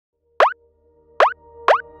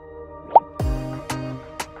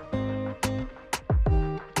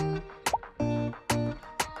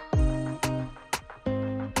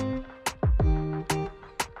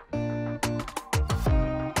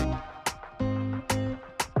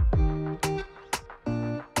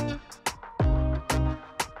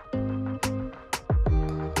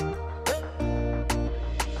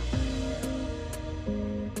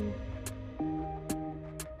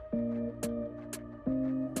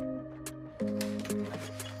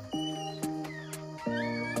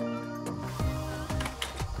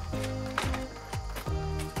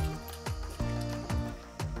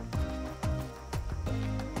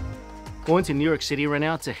going to New York City right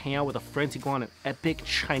now to hang out with a friend to go on an epic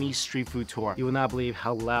Chinese street food tour. You will not believe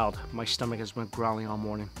how loud my stomach has been growling all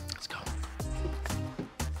morning. Let's go.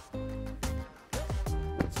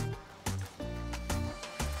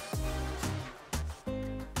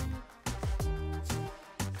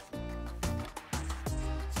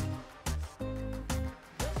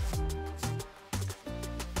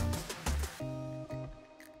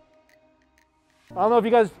 I don't know if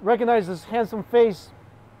you guys recognize this handsome face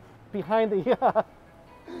behind the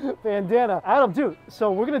bandana. Adam, dude, so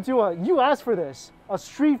we're gonna do you asked for this, a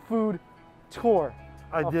street food tour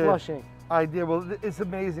of Flushing. I did. Well, it's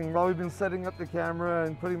amazing. While we've been setting up the camera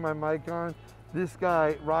and putting my mic on, this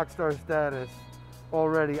guy, rock star status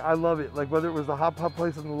already. I love it. Like whether it was the hot pot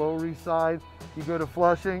place on the Lower East Side, you go to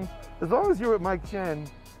Flushing, as long as you're with Mike Chen,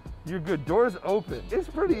 you're good. Doors open. It's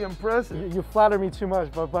pretty impressive. You flatter me too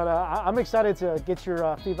much, but I'm excited to get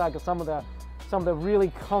your feedback of some of the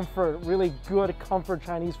really good comfort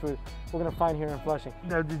Chinese food we're gonna find here in Flushing.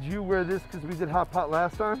 Now, did you wear this because we did hot pot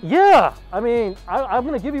last time? Yeah, I mean, I'm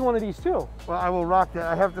gonna give you one of these too. Well, I will rock that.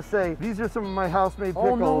 I have to say, these are some of my house-made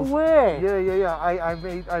pickles. Oh, no way. Yeah.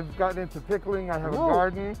 I've gotten into pickling. I have a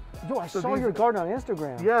garden. Yo, I saw your garden on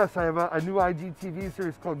Instagram. Yes, I have a new IGTV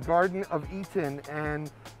series called Garden of Eaton,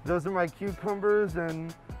 and those are my cucumbers,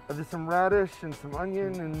 and there's some radish and some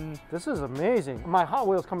onion, and this is amazing. My Hot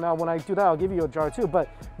Wheels coming out. When I do that, I'll give you a jar too, but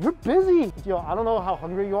you're busy. Yo, I don't know how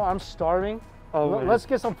hungry you are. I'm starving. Oh, let's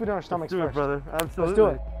get some food in our stomachs first. Let's do it, brother. Absolutely.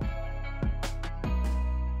 Let's do it.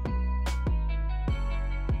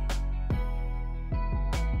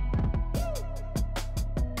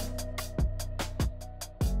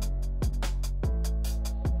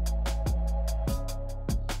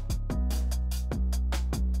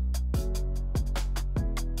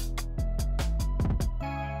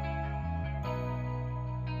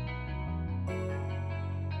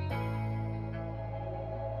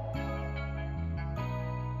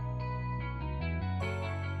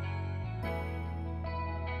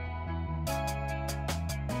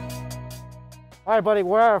 All right, buddy,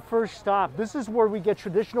 we're at our first stop. This is where we get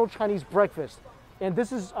traditional Chinese breakfast. And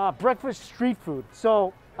this is breakfast street food.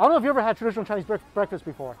 So, I don't know if you ever had traditional Chinese breakfast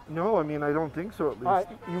before. No, I mean, I don't think so, at least. All right,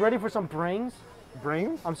 you ready for some brains?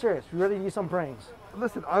 Brains? I'm serious. You ready to eat some brains?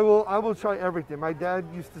 Listen, I will try everything. My dad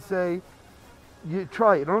used to say, you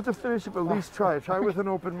try it. You don't have to finish it, but at least try it. Try it with an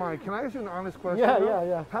open mind. Can I ask you an honest question?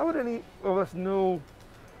 Yeah. How would any of us know,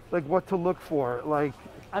 like, what to look for? Like,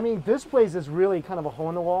 I mean, this place is really kind of a hole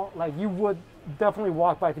in the wall. Like, you would definitely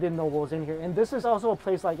walk by if you didn't know what was in here. And this is also a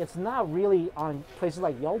place, like, it's not really on places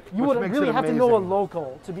like Yelp. You would really have to know a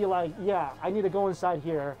local to be like, yeah, I need to go inside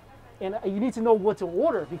here. And you need to know what to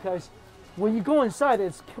order, because when you go inside,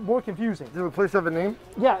 it's more confusing. Does the place have a name?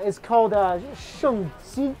 Yeah, it's called Sheng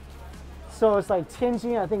Jin. So it's like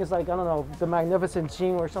Tianjin. I think it's like, I don't know, the Magnificent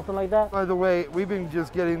Jing or something like that. By the way, we've been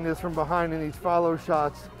just getting this from behind in these follow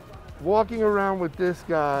shots. Walking around with this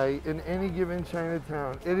guy in any given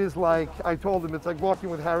Chinatown, it is like, I told him, it's like walking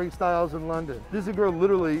with Harry Styles in London. There's a girl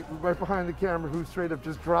literally right behind the camera who straight up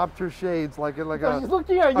just dropped her shades like a she's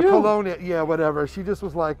looking at you. Cologne, yeah, whatever. She just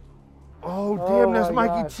was like, oh damn, there's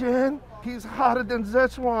Mikey Chen. He's hotter than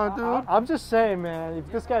Szechuan, dude. I'm just saying, man,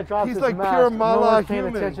 if this guy drops his like mask, pure mala no one's paying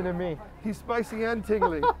human. attention to me. He's spicy and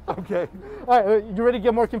tingly. Okay. All right, you ready to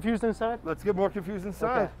get more confused inside? Let's get more confused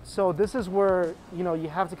inside. Okay. So this is where, you know, you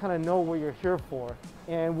have to kind of know what you're here for.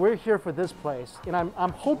 And we're here for this place. And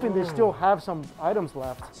I'm hoping they still have some items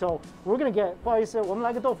left. So we're going to get, 不好意思，我们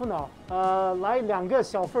来个豆腐脑。来2个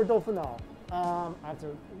小份豆腐脑。I have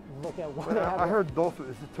to look at what they have. I heard tofu.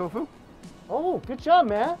 Is it tofu? Oh, good job,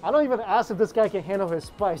 man. I don't even ask if this guy can handle his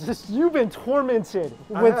spice. Just, you've been tormented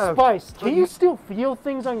with spice. Can you still feel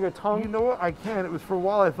things on your tongue? You know what? I can. It was for a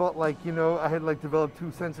while I thought like, you know, I had like developed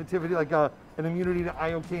too sensitivity, like an immunity to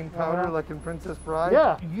iocane powder, like in Princess Bride.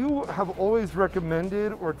 Yeah. You have always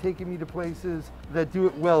recommended or taken me to places that do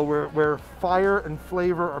it well, where fire and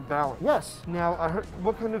flavor are balanced. Yes. Now, I heard,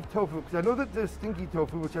 what kind of tofu? Because I know that there's stinky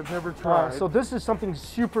tofu, which I've never tried. So this is something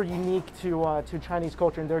super unique to Chinese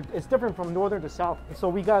culture, and it's different from northern to south. So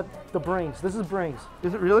we got the brains. This is brains.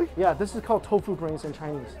 Is it really? Yeah, this is called tofu brains in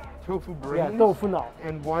Chinese. Tofu brains? Yeah, tofu nao.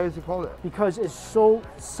 And why is it called that? Because it's so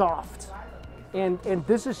soft. And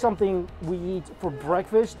this is something we eat for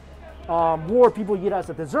breakfast, or people eat as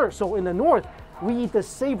a dessert. So in the north, we eat the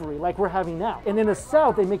savory like we're having now. And in the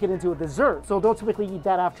south, they make it into a dessert. So they'll typically eat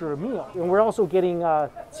that after a meal. And we're also getting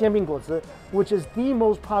jianbingguozi, which is the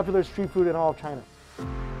most popular street food in all of China.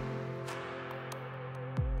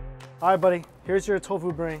 All right, buddy, here's your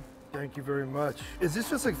tofu brain. Thank you very much. Is this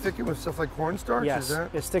just like thickened with stuff like cornstarch? Yes, Is that?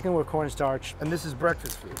 it's thickened with cornstarch. And this is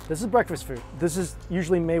breakfast food? This is breakfast food. This is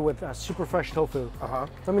usually made with super fresh tofu. Uh-huh.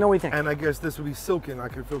 Let me know what you think. And I guess this would be silken, I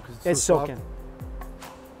could feel, because It's so silken. soft.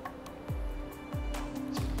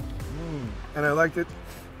 And I like that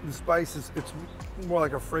the spice is, it's more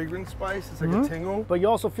like a fragrant spice. It's like a tingle. But you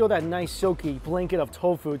also feel that nice silky blanket of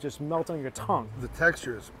tofu just melt on your tongue. The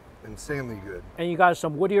texture is insanely good. And you got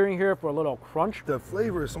some wood ear in here for a little crunch. The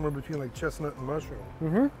flavor is somewhere between like chestnut and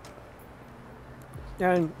mushroom.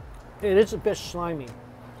 And it is a bit slimy,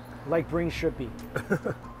 like brains should be.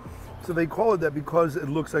 So they call it that because it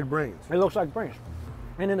looks like brains. It looks like brains.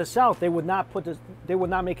 And in the South, they would not put this, they would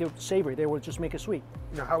not make it savory. They would just make it sweet.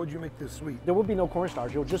 Now, how would you make this sweet? There would be no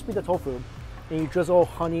cornstarch. It would just be the tofu. And you drizzle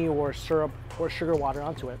honey or syrup or sugar water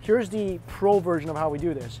onto it. Here's the pro version of how we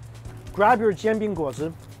do this. Grab your jianbing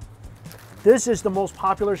guozi. This is the most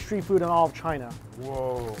popular street food in all of China.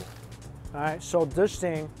 Whoa. All right, so this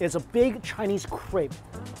thing is a big Chinese crepe.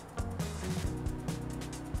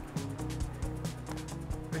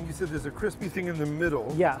 And you said there's a crispy thing in the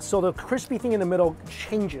middle. Yeah, so the crispy thing in the middle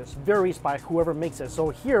changes, varies by whoever makes it. So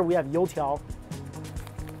here we have youtiao.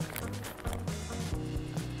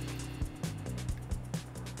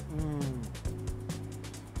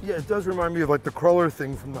 Yeah, it does remind me of like the cruller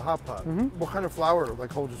thing from the hot pot. What kind of flour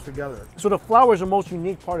like holds this together? So the flour is the most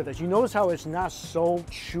unique part of this. You notice how it's not so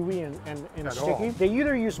chewy and sticky? all. They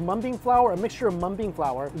either use mung flour, a mixture of mung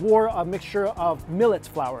flour, or a mixture of millet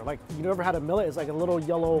flour. Like, you never had a millet? It's like a little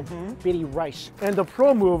yellow bitty rice. And the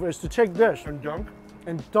pro move is to take this And dunk?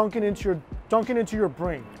 and dunk it into your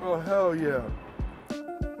brain. Oh, hell yeah.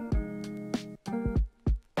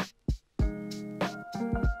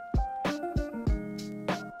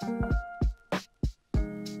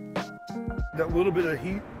 That little bit of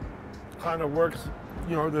heat kind of works,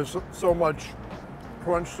 you know, there's so much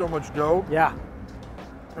crunch, so much dough, Yeah,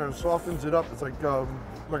 and it softens it up. It's like a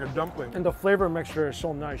dumpling. and the flavor mixture is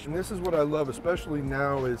so nice. And this is what I love, especially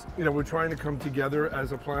now, is, you know, we're trying to come together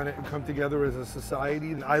as a planet and come together as a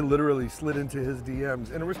society. And I literally slid into his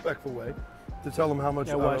DMs in a respectful way to tell him how much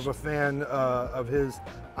of a fan of his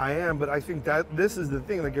I am. But I think that this is the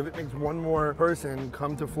thing, like if it makes one more person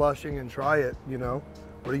come to Flushing and try it, you know,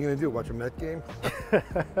 what are you gonna do, watch a Met game?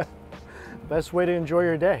 Best way to enjoy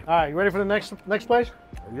your day. All right, you ready for the next place?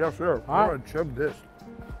 Yeah, sure. All I'm right. gonna chug this.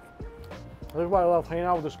 This is why I love hanging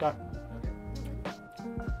out with this guy.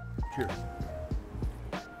 Cheers.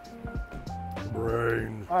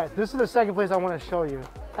 Brains. All right, this is the second place I want to show you.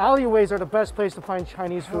 Alleyways are the best place to find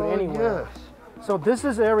Chinese food Oh, anywhere. yes. So this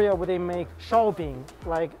is the area where they make shaobing,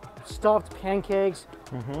 like stuffed pancakes,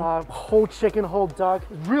 whole chicken, whole duck.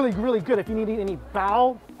 Really, really good. If you need any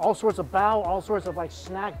bao, all sorts of like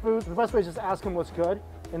snack food. The best way is just ask them what's good,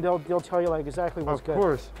 and they'll tell you like exactly what's good. Of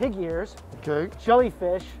course. Pig ears, Okay.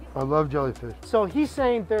 jellyfish. I love jellyfish. So he's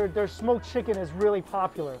saying their smoked chicken is really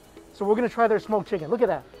popular. So we're gonna try their smoked chicken. Look at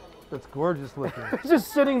that. That's gorgeous looking. It's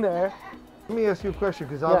just sitting there. Let me ask you a question,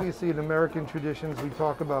 because obviously in American traditions we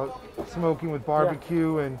talk about smoking with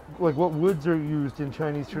barbecue and like what woods are used in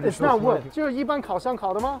Chinese traditional It's not wood. smoking? 就是一般烤箱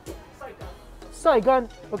烤的吗？晒干.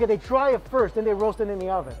 Okay, they dry it first, then they roast it in the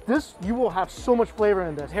oven. This, you will have so much flavor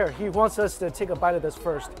in this. Here, he wants us to take a bite of this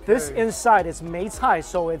first. This inside is 梅菜,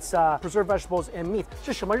 so it's preserved vegetables and meat.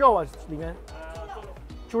 是什么肉啊？里面？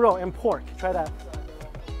猪肉 and pork. Try that.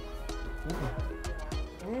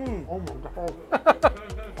 Oh my god.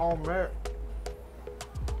 Oh man.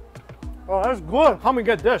 Oh, that's good. How me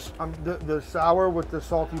get this? The sour with the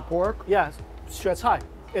salty pork. Yes, 雪菜.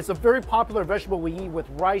 It's a very popular vegetable we eat with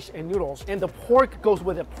rice and noodles, and the pork goes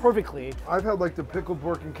with it perfectly. I've had like the pickled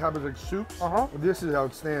pork and cabbage like soups. This is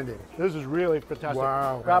outstanding. This is really fantastic.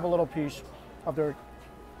 Wow. Grab a little piece of their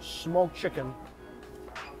smoked chicken.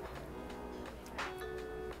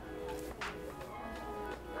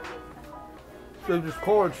 So they just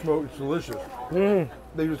call it smoked. It's delicious.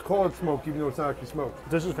 They just call it smoked even though it's not actually smoked.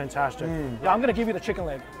 This is fantastic. Yeah, I'm gonna give you the chicken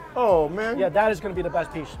leg. Oh man. Yeah, that is gonna be the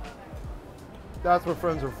best piece. That's what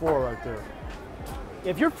friends are for right there.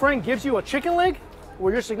 If your friend gives you a chicken leg,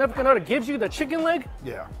 or your significant other gives you the chicken leg,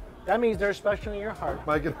 Yeah. that means they're special in your heart.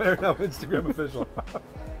 Mike and I are now Instagram official.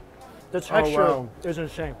 The texture wow. is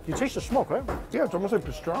insane. You taste the smoke, right? Yeah, it's almost like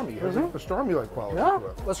pastrami. It has like pastrami-like quality Yeah. to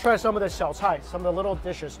it. Let's try some of the xiao cai, some of the little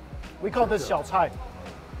dishes. We call this xiao cai.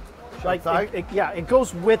 Like, cai? it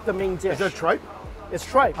goes with the main dish. Is that tripe? It's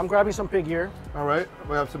tripe. I'm grabbing some pig ear. All right,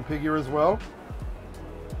 we have some pig ear as well.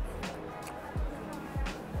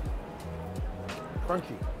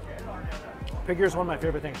 Crunchy. Pig ear is one of my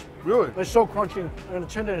favorite things. Really? It's so crunchy, and the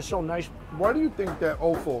tendon is so nice. Why do you think that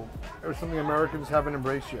offal or something Americans haven't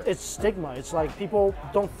embraced yet. It's stigma. It's like people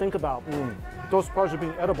don't think about those parts are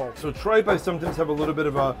being edible. So tripe, I sometimes have a little bit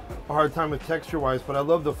of a hard time with texture-wise, but I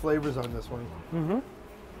love the flavors on this one.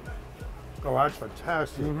 Oh, that's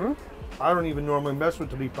fantastic. I don't even normally mess with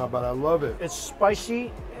the bibimbap, but I love it. It's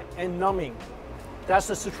spicy and numbing. That's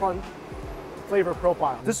the Sichuan flavor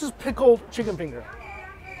profile. This is pickled chicken finger.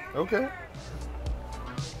 Okay.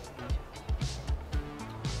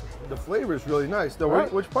 The flavor is really nice. Now,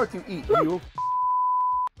 Right. which part do you eat? Do you...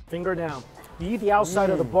 Finger down. You eat the outside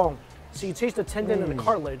of the bone. So you taste the tendon and the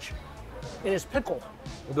cartilage, and it's pickled.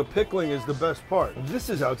 The pickling is the best part. This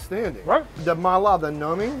is outstanding. Right. The mala, the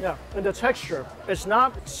numbing. Yeah, and the texture, it's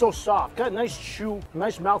not so soft. Got a nice chew,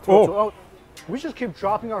 nice mouthful. Oh, we just keep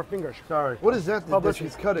dropping our fingers. Sorry. What is that that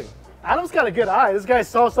she's cutting? Adam's got a good eye. This guy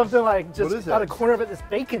saw something like just out of the that? corner of it. It's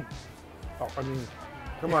bacon. Oh, I mean,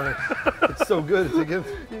 come on. It's so good.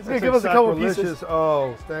 He's gonna give us a couple pieces.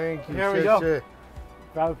 Oh, thank you. Here we go.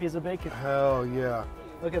 Grab a piece of bacon. Hell yeah.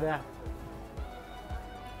 Look at that.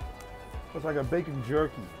 It's like a bacon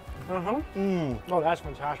jerky. Oh, that's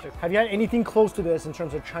fantastic. Have you had anything close to this in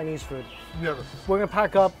terms of Chinese food? Never. We're gonna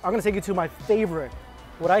pack up. I'm gonna take you to my favorite,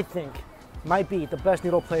 what I think might be the best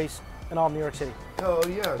noodle place in all of New York City. Oh,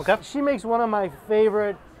 yes. Okay. She makes one of my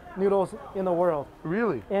favorite noodles in the world.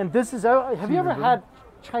 Really? And this is, have you ever had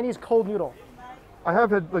Chinese cold noodle? I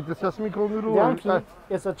have had like the sesame cold noodle.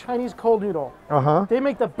 It's a Chinese cold noodle. Uh-huh. They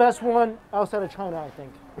make the best one outside of China, I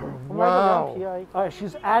think. Wow. All right,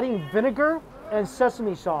 she's adding vinegar and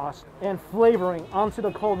sesame sauce and flavoring onto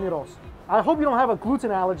the cold noodles. I hope you don't have a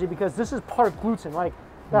gluten allergy because this is part gluten, like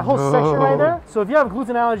that whole section right there. So if you have a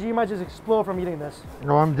gluten allergy, you might just explode from eating this.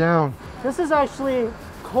 No, I'm down. This is actually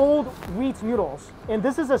cold wheat noodles. And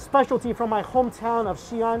this is a specialty from my hometown of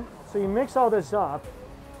Xi'an. So you mix all this up.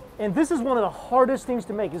 And this is one of the hardest things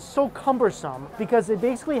to make. It's so cumbersome because they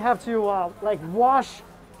basically have to like wash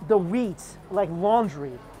the wheat like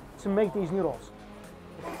laundry to make these noodles.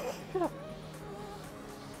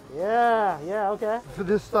 Yeah, okay. For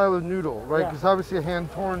this style of noodle, right? Yeah. Because obviously a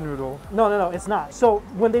hand-torn noodle. No, it's not. So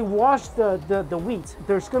when they wash the wheat,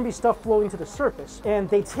 there's going to be stuff flowing to the surface. And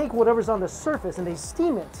they take whatever's on the surface and they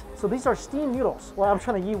steam it. So these are steamed noodles. Well, I'm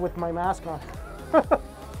trying to eat with my mask on.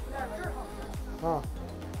 Oh.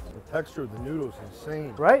 The texture of the noodle is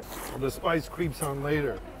insane. Right? The spice creeps on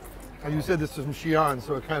later. And you said this is from Xi'an,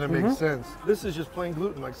 so it kind of makes sense. This is just plain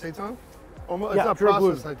gluten, like seitan? Almost, it's not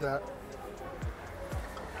processed like that.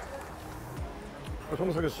 It's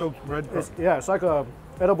almost like a soaked breadcrumb. It's like a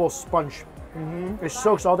edible sponge. It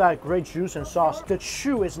soaks all that great juice and sauce. The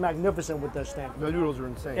chew is magnificent with this thing. The noodles are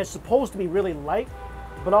insane. It's supposed to be really light,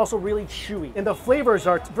 but also really chewy. And the flavors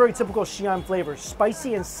are very typical Xi'an flavors,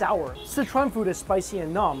 spicy and sour. Sichuan food is spicy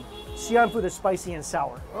and numb. Xi'an food is spicy and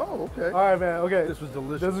sour. Oh, okay. All right, man, okay. This was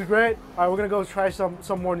delicious. This is great. All right, we're gonna go try some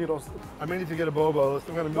more noodles. I may need to get a boba. Let's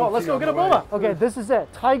go get a boba. Okay, this is it.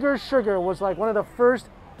 Tiger Sugar was like one of the first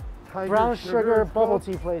brown sugar bubble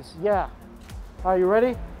tea place. Yeah. Are you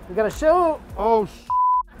ready? We gotta show. Oh,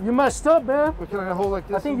 you messed up, man. But can I hold like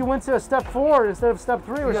this? I think you went to step 4 instead of step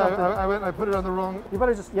 3 or something. I put it on the wrong. You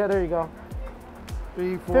better just, there you go.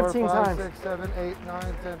 3, 4, 15 5, times. 6, 7, 8, 9,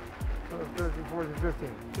 10, 12, 13, 14,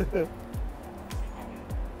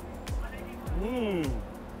 15.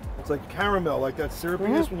 It's like caramel, like that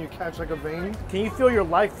syrupiness when you catch like a vein. Can you feel your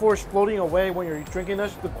life force floating away when you're drinking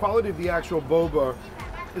this? The quality of the actual boba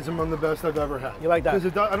is among the best I've ever had. You like that?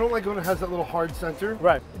 Because I don't like when it has that little hard center.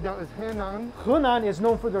 Right. Now it's Henan. Henan is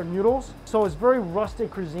known for their noodles, so it's very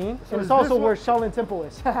rustic cuisine. So and it's also where Shaolin Temple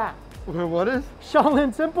is. What is?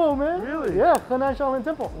 Shaolin Temple, man. Really? Yeah, Henan Shaolin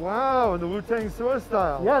Temple. Wow, the Wu-Tang Sword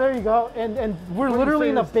style. Yeah, there you go. And we're literally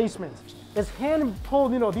in the basement. It's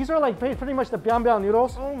hand-pulled noodles. These are like pretty much the biang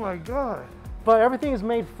noodles. Oh my God. But everything is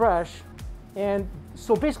made fresh. And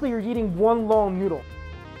so basically you're eating one long noodle.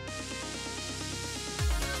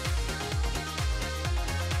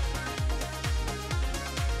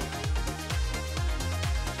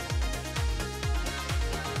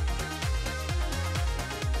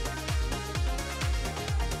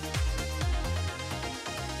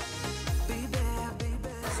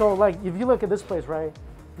 So like, if you look at this place, right?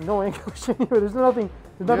 No English anywhere. There's nothing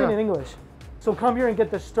in English. So come here and get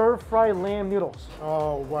the stir-fried lamb noodles.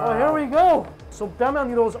 Oh, wow. Oh, here we go. So biang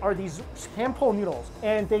noodles are these hand-pulled noodles.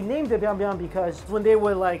 And they named it biang because when they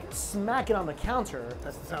would like smack it on the counter.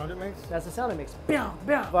 That's the sound it makes? That's the sound it makes. Biang.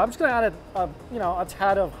 But I'm just gonna add a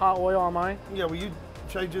tad of hot oil on mine. Yeah, well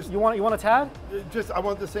should I just? You want a tad? I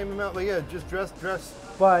want the same amount, like yeah, just dress.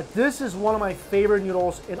 But this is one of my favorite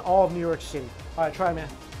noodles in all of New York City. All right, try it, man.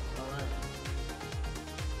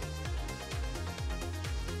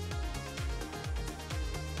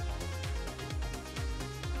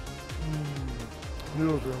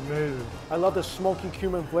 Noodles are amazing. I love the smoky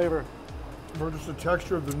cumin flavor. Or just the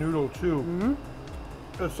texture of the noodle too.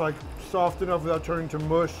 It's like soft enough without turning to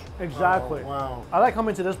mush. Exactly. Oh, wow. I like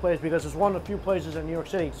coming to this place because it's one of the few places in New York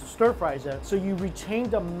City stir fries it, so you retain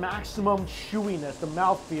the maximum chewiness, the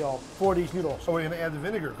mouthfeel for these noodles. Oh, we're gonna add the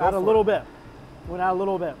vinegar. Add a little bit. We're gonna add a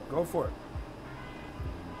little bit. Go for it.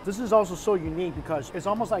 This is also so unique because it's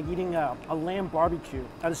almost like eating a lamb barbecue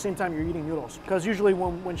at the same time you're eating noodles. Because usually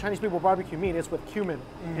when Chinese people barbecue meat, it's with cumin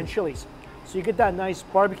and chilies. So you get that nice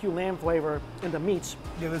barbecue lamb flavor in the meats.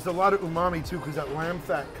 Yeah, there's a lot of umami too because that lamb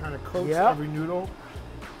fat kind of coats every noodle.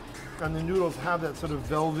 And the noodles have that sort of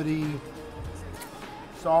velvety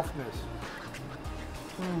softness.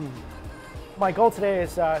 My goal today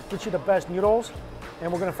is get you the best noodles,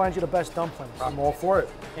 and we're gonna find you the best dumplings. I'm all for it.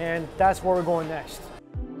 And that's where we're going next.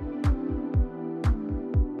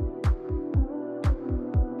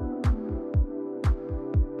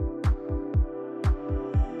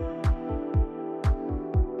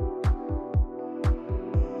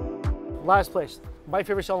 Last place, my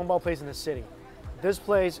favorite xiaolongbao place in the city. This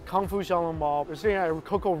place, Kungfu xiaolongbao, we're sitting at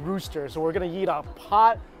Coco Rooster, so we're gonna eat a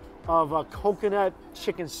pot of coconut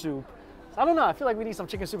chicken soup. I don't know, I feel like we need some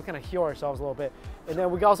chicken soup to kind of heal ourselves a little bit. And then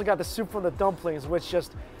we also got the soup from the dumplings, which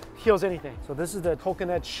just heals anything. So this is the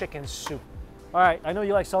coconut chicken soup. All right, I know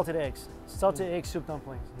you like salted eggs. Salted egg soup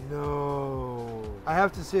dumplings. No. I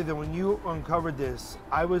have to say that when you uncovered this,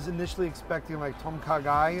 I was initially expecting like tom kha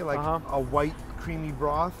gai, like a white creamy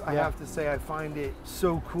broth. I have to say I find it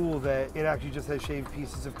so cool that it actually just has shaved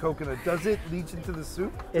pieces of coconut. Does it leach into the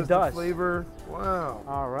soup? It does. The flavor, wow.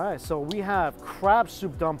 All right, so we have crab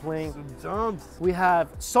soup dumpling. Some dumps. We have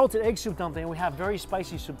salted egg soup dumpling, and we have very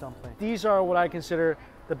spicy soup dumpling. These are what I consider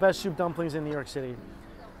the best soup dumplings in New York City.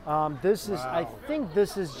 This is, I think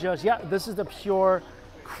this is just, this is the pure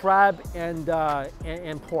crab and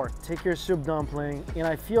pork. Take your soup dumpling, and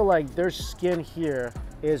I feel like their skin here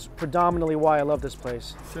is predominantly why I love this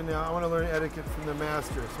place. So now I want to learn etiquette from the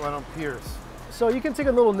master so I don't pierce. So you can take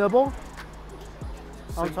a little nibble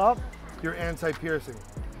on top. You're anti-piercing.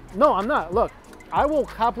 No, I'm not. Look, I will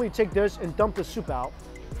happily take this and dump the soup out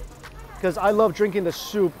because I love drinking the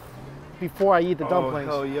soup before I eat the dumplings.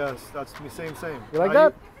 Oh yes, that's me. Same. You like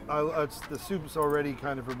that? The soup's already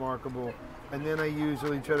kind of remarkable. And then I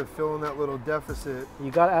usually try to fill in that little deficit.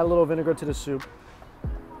 You gotta add a little vinegar to the soup.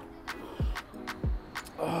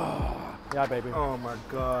 Oh, yeah, baby. Oh my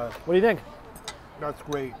God. What do you think? That's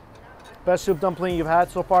great. Best soup dumpling you've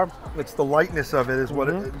had so far? It's the lightness of it is what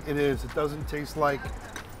it is. It doesn't taste like,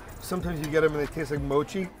 sometimes you get them and they taste like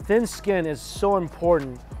mochi. Thin skin is so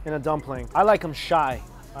important in a dumpling. I like them shy,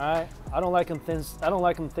 all right? I don't like them thin, I don't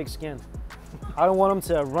like them thick skin. I don't want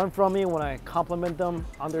them to run from me when I compliment them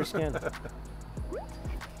on their skin.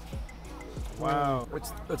 Wow.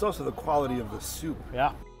 It's also the quality of the soup.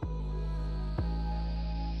 Yeah.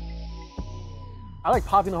 I like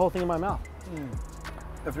popping the whole thing in my mouth.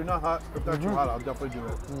 If you're not hot, if not too hot, I'll definitely do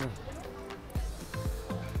it.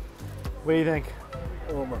 What do you think?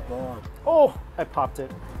 Oh my God. Oh, I popped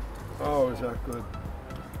it. Oh, is that good?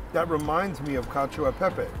 That reminds me of cacio e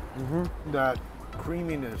pepe. That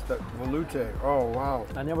creaminess, that velouté. Oh, wow.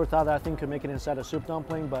 I never thought that thing could make it inside a soup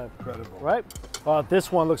dumpling, but Incredible. Right?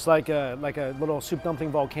 This one looks like a little soup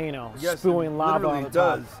dumpling volcano, spewing lava on the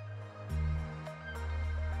top. Does.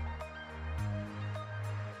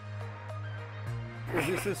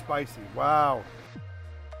 This is spicy. Wow.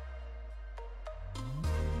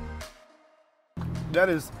 That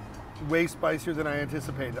is way spicier than I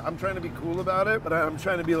anticipated. I'm trying to be cool about it, but I'm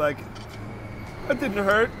trying to be like, that didn't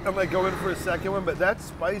hurt. I'm like going for a second one, but that's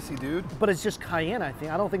spicy, dude. But it's just cayenne, I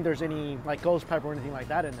think. I don't think there's any like ghost pepper or anything like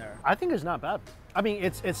that in there. I think it's not bad. I mean,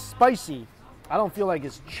 it's spicy. I don't feel like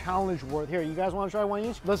it's challenge worth. Here, you guys want to try one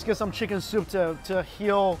each? Let's get some chicken soup to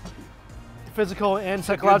heal physical and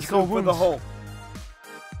psychological wounds. For the whole.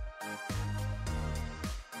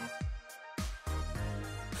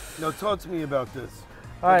 Now talk to me about this.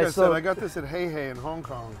 All right, I said, I got this at Hey Hey in Hong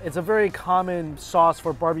Kong. It's a very common sauce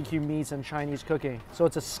for barbecue meats and Chinese cooking. So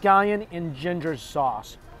it's a scallion and ginger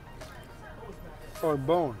sauce. Oh,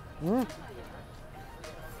 bone.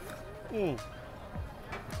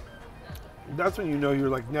 That's when you know you're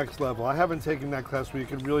like next level. I haven't taken that class where you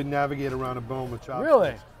can really navigate around a bone with chopsticks.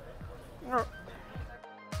 Really?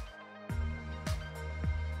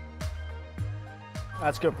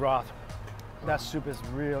 That's good broth. That soup is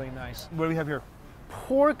really nice. What do we have here?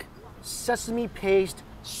 Pork, sesame paste,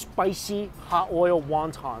 spicy hot oil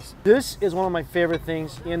wontons. This is one of my favorite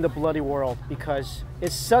things in the bloody world because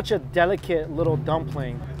it's such a delicate little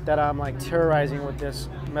dumpling that I'm like terrorizing with this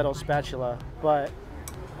metal spatula. But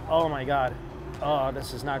oh my God, oh,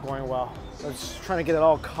 this is not going well. I was trying to get it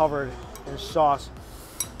all covered in sauce.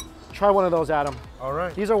 Try one of those, Adam. All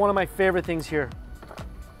right. These are one of my favorite things here.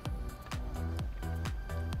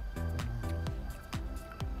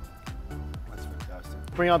 That's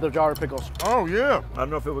fantastic. Bring out the jar of pickles. Oh yeah. I don't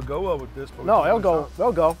know if it would go well with this, but No, it'll go.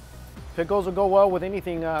 They'll go. Pickles will go well with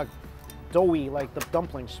anything doughy like the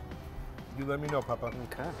dumplings. You let me know, Papa.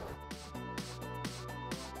 Okay.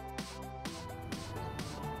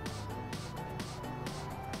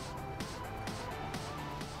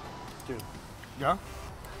 Dude. Yeah?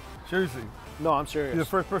 Seriously. No, I'm serious. You're the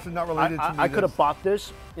first person not related to me. I could have bought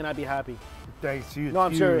this and I'd be happy. Thanks. No,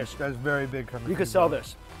 I'm serious. That's very big coming from you. You could sell bro.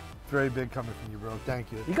 this. Very big coming from you, bro.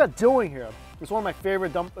 Thank you. You got dill in here. It's one of my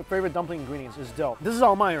favorite dumpling ingredients is dill. This is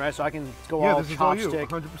all mine, right? So I can go all this is all you, chopstick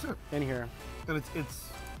 100%. in here. And it's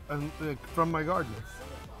from my garden.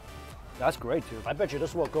 That's great, too. I bet you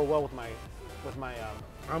this will go well with my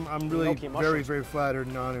I'm really very, very flattered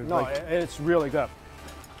and honored. No, like, it's really good.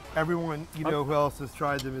 everyone, you know, who else has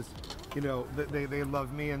tried them is, you know, they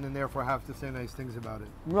love me and then therefore have to say nice things about it.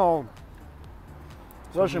 No.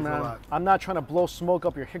 So Listen, it means a man, lot. I'm not trying to blow smoke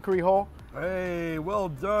up your hickory hole. Hey, well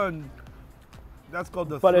done. That's called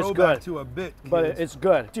the But it's throwback good. to a bit. But kids. it's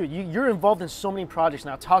good. Dude, you're involved in so many projects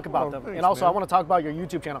now. Talk about them. Thanks, And also, man. I want to talk about your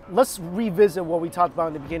YouTube channel. Let's revisit what we talked about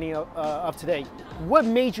in the beginning of today. What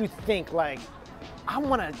made you think, like, I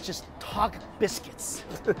want to just talk biscuits?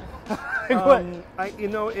 You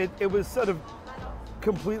know, it was sort of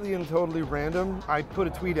completely and totally random. I put a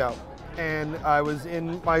tweet out and I was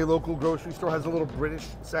in my local grocery store, has a little British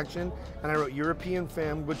section, and I wrote, European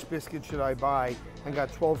fam, which biscuit should I buy? And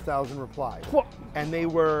got 12,000 replies. What? And they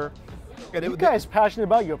were... And You guys passionate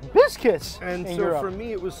about your biscuits And in so Europe. for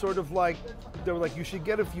me, it was sort of like, they were like, you should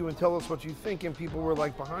get a few and tell us what you think. And people were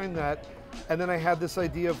like behind that. And then I had this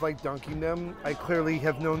idea of like dunking them. I clearly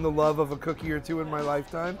have known the love of a cookie or two in my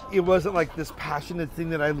lifetime. It wasn't like this passionate thing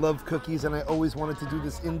that I love cookies and I always wanted to do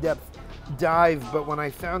this in-depth dive. But when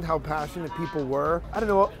I found how passionate people were, I don't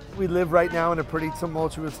know, we live right now in a pretty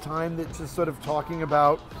tumultuous time that's just sort of talking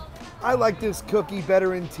about, I like this cookie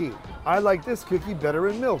better in tea. I like this cookie better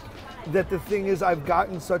in milk. That the thing is, I've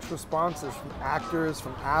gotten such responses from actors,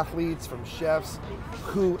 from athletes, from chefs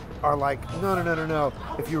who are like, no.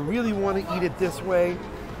 If you really want to eat it this way,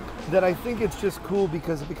 that I think it's just cool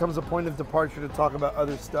because it becomes a point of departure to talk about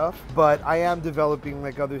other stuff. But I am developing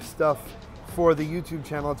like other stuff for the YouTube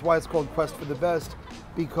channel. That's why it's called Quest for the Best,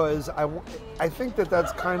 because I think that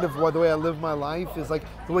that's kind of the way I live my life is like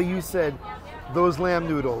the way you said, those lamb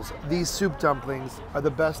noodles, these soup dumplings are the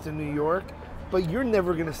best in New York. But you're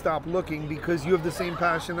never going to stop looking because you have the same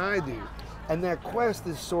passion I do. And that quest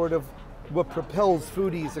is sort of what propels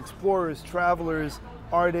foodies, explorers, travelers,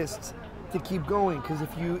 artists to keep going. Because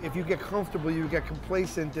if you get comfortable, you get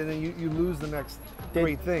complacent, and then you lose the next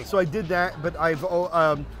great thing. So I did that, but I've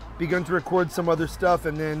begun to record some other stuff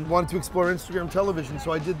and then wanted to explore Instagram television.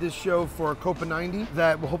 So I did this show for Copa 90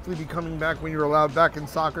 that will hopefully be coming back when you're allowed back in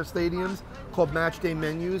soccer stadiums, called Match Day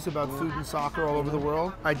Menus, about food and soccer all over the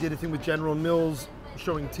world. I did a thing with General Mills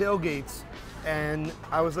showing tailgates, and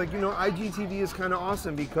I was like, you know, IGTV is kind of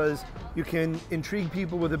awesome because you can intrigue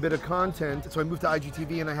people with a bit of content. So I moved to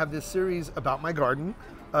IGTV and I have this series about my garden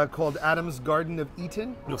called Adam's Garden of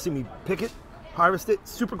Eden. You'll see me pick it, harvest it,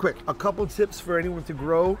 super quick. A couple tips for anyone to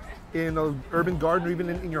grow in an urban garden or even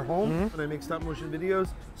in your home. And I make stop motion videos.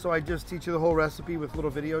 So I just teach you the whole recipe with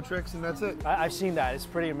little video tricks and that's it. I've seen that. It's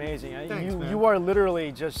pretty amazing. Thanks, man. You are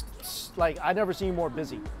literally just like, I've never seen you more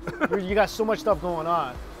busy. You got so much stuff going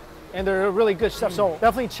on. And they're really good stuff. So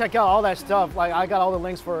definitely check out all that stuff. Like I got all the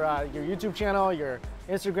links for your YouTube channel, your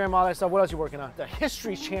Instagram, all that stuff. What else are you working on? The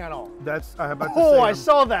History Channel. That's, I'm about to Oh, say, I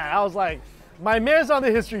saw that. I was like, my man's on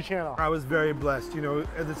the History Channel. I was very blessed. You know,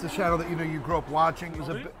 it's a channel that, you know, you grew up watching. It was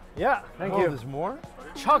a bit, Yeah, thank oh, you. there's more?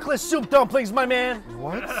 Chocolate soup dumplings, my man.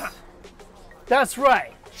 What? That's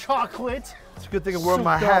right, chocolate. It's a good thing I wore Soup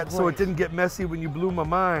my hat dumplings. so it didn't get messy when you blew my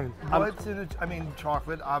mind. What's in it? I mean,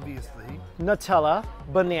 chocolate, obviously. Nutella,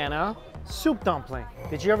 banana, soup dumpling.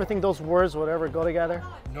 Did you ever think those words would ever go together?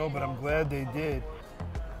 No, but I'm glad they did.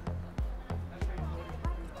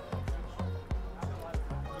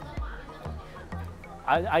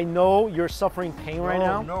 I know you're suffering pain right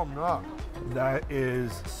now. No, I'm not. That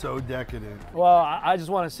is so decadent. Well, I just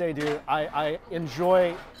want to say, dude, I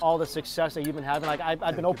enjoy all the success that you've been having. Like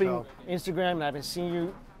I've been opening Instagram and I've been seeing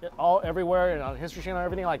you everywhere and on History Channel and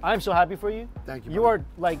everything. Like I'm so happy for you. Thank you. You are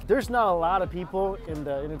like, there's not a lot of people in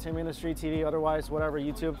the entertainment industry, TV, otherwise, whatever,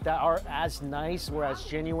 YouTube, that are as nice or as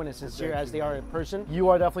genuine and sincere as they are in person. You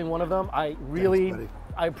are definitely one of them. I really, buddy.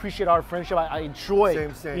 I appreciate our friendship. I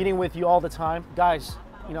enjoy Same. meeting with you all the time. Guys,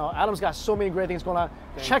 You know, Adam's got so many great things going on.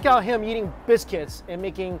 Check out him eating biscuits and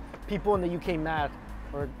making people in the UK mad,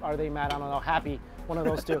 or are they mad? I don't know. Happy, one of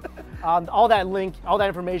those two. All that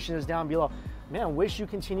information is down below. Man, wish you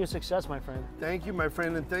continued success, my friend. Thank you, my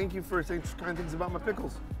friend, and thank you for saying kind things about my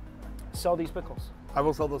pickles. Sell these pickles. I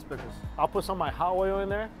will sell those pickles. I'll put some of my hot oil in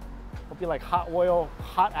there. It'll be like hot oil,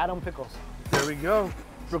 hot Adam pickles. There we go.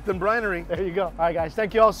 Brooklyn Brinery. There you go. All right, guys.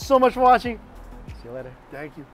 Thank you all so much for watching. See you later. Thank you.